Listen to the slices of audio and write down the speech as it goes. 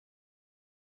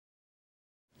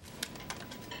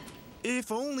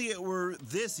If only it were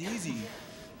this easy.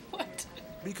 What?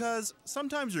 Because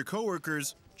sometimes your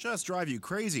coworkers just drive you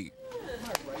crazy.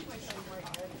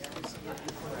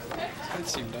 That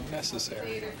seemed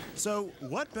unnecessary. So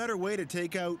what better way to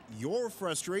take out your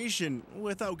frustration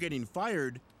without getting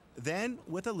fired than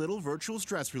with a little virtual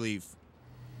stress relief?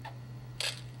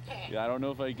 Yeah, I don't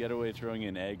know if I get away throwing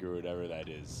an egg or whatever that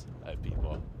is at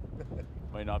people.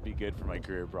 Might not be good for my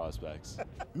career prospects.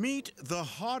 Meet the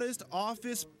hottest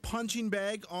office punching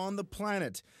bag on the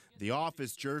planet. The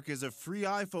Office Jerk is a free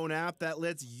iPhone app that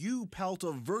lets you pelt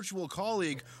a virtual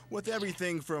colleague with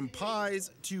everything from pies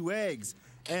to eggs.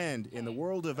 And in the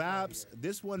world of apps,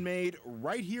 this one made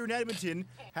right here in Edmonton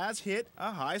has hit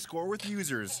a high score with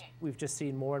users. We've just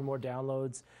seen more and more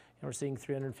downloads. And we're seeing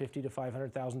 350 to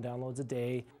 500,000 downloads a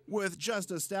day. With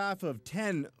just a staff of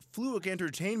 10, Fluic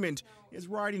Entertainment is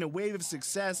riding a wave of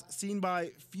success seen by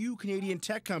few Canadian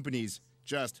tech companies.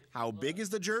 Just how big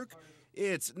is the Jerk?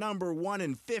 It's number 1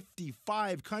 in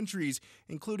 55 countries,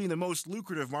 including the most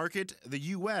lucrative market, the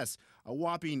US, a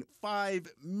whopping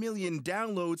 5 million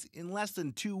downloads in less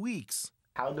than 2 weeks.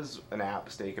 How does an app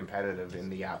stay competitive in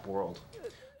the app world?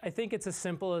 I think it's as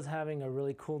simple as having a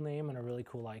really cool name and a really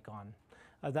cool icon.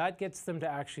 That gets them to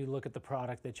actually look at the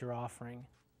product that you're offering.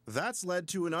 That's led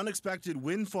to an unexpected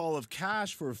windfall of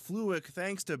cash for Fluic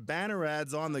thanks to banner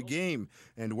ads on the game.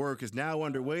 And work is now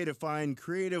underway to find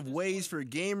creative ways for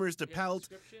gamers to pelt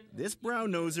this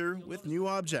brown noser with new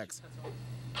objects.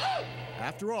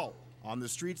 After all, on the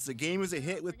streets, the game is a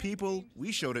hit with people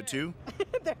we showed it to.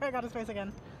 There, I got his face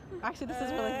again. Actually, this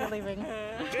is really relieving.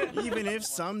 Even if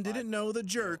some didn't know the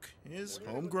Jerk is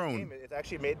homegrown. It's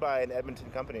actually made by an Edmonton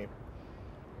company.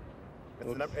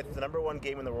 It's the number 1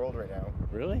 game in the world right now.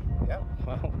 Really? Yeah.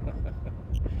 Wow.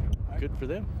 Good for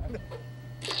them.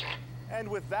 And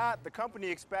with that, the company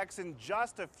expects in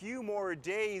just a few more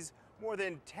days, more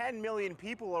than 10 million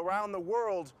people around the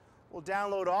world will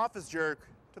download Office Jerk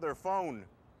to their phone.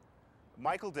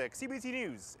 Michael Dick, CBC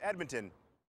News, Edmonton.